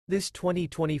This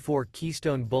 2024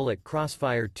 Keystone Bullet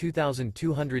Crossfire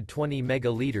 2220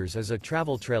 megaliters is a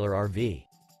travel trailer RV.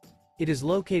 It is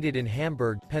located in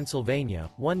Hamburg,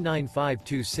 Pennsylvania,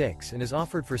 19526 and is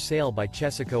offered for sale by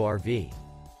Chesaco RV.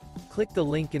 Click the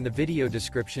link in the video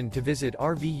description to visit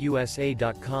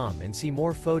RVUSA.com and see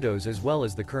more photos as well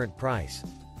as the current price.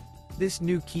 This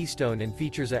new Keystone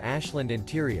features a ASHLAND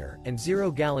interior, and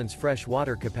 0 gallons fresh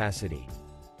water capacity.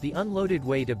 The unloaded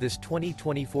weight of this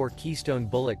 2024 Keystone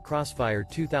Bullet Crossfire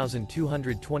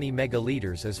 2220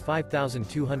 megaliters is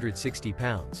 5,260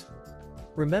 pounds.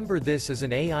 Remember, this is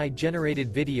an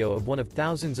AI-generated video of one of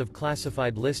thousands of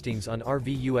classified listings on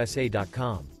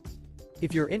RVUSA.com.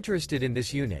 If you're interested in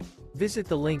this unit, visit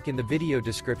the link in the video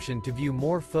description to view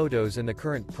more photos and the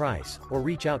current price, or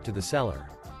reach out to the seller.